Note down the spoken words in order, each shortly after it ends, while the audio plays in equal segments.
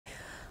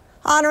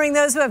Honoring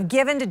those who have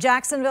given to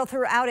Jacksonville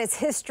throughout its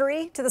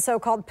history to the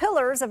so-called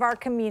pillars of our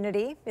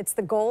community. It's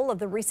the goal of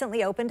the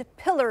recently opened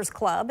Pillars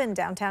Club in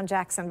downtown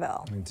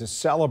Jacksonville. And to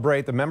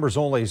celebrate, the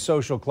members-only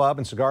social club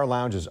and cigar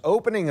lounge's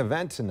opening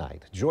event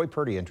tonight. Joy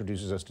Purdy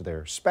introduces us to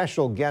their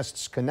special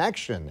guest's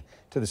connection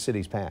to the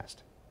city's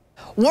past.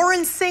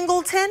 Warren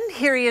Singleton,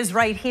 here he is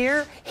right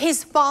here.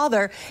 His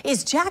father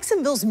is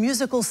Jacksonville's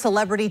musical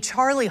celebrity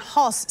Charlie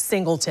Haas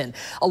Singleton,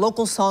 a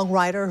local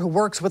songwriter who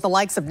works with the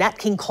likes of Nat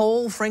King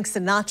Cole, Frank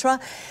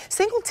Sinatra.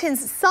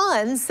 Singleton's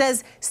son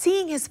says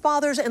seeing his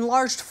father's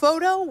enlarged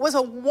photo was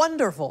a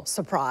wonderful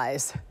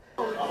surprise.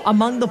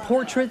 Among the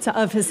portraits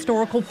of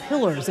historical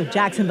pillars of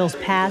Jacksonville's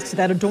past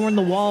that adorn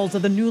the walls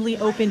of the newly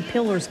opened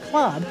Pillars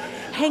Club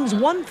hangs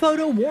one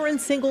photo Warren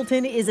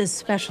Singleton is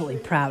especially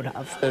proud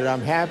of.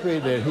 I'm happy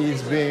that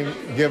he's being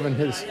given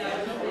his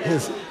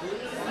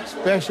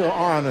special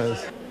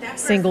honors.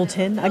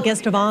 Singleton, a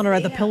guest of honor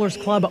at the Pillars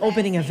Club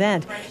opening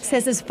event,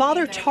 says his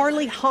father,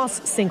 Charlie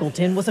Haas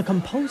Singleton, was a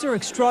composer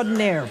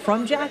extraordinaire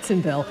from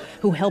Jacksonville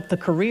who helped the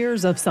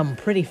careers of some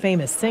pretty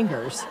famous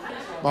singers.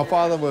 My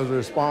father was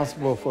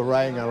responsible for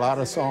writing a lot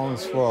of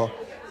songs for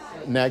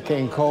Nat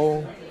King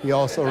Cole. He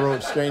also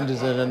wrote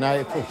Strangers in the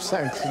Night for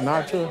Frank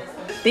Sinatra.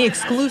 The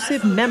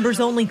exclusive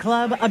members-only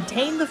club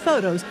obtained the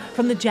photos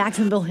from the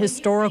Jacksonville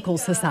Historical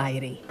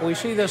Society. We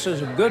see this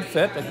as a good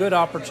fit, a good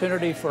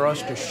opportunity for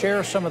us to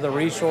share some of the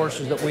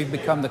resources that we've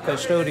become the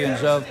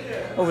custodians of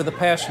over the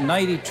past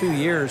 92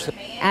 years.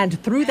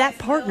 And through that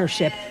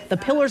partnership, the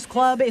Pillars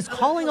Club is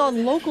calling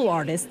on local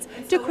artists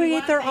to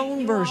create their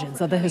own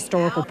versions of the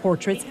historical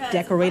portraits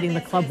decorating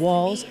the club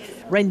walls,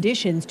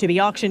 renditions to be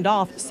auctioned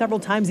off several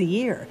times a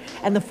year,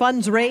 and the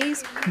funds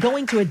raised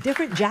going to a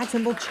different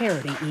Jacksonville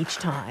charity each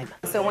time.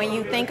 So when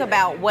you think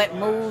about what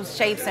moves,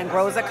 shapes, and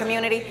grows a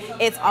community,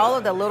 it's all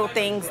of the little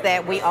things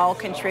that we all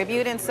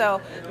contribute. And so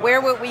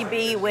where would we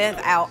be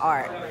without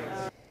art?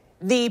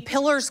 The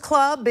Pillars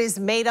Club is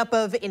made up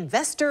of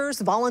investors,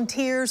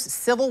 volunteers,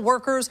 civil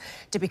workers.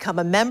 To become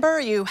a member,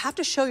 you have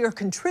to show you're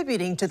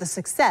contributing to the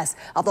success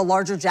of the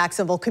larger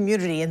Jacksonville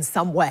community in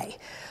some way.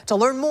 To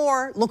learn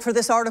more, look for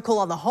this article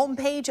on the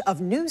homepage of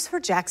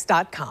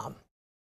news4jax.com.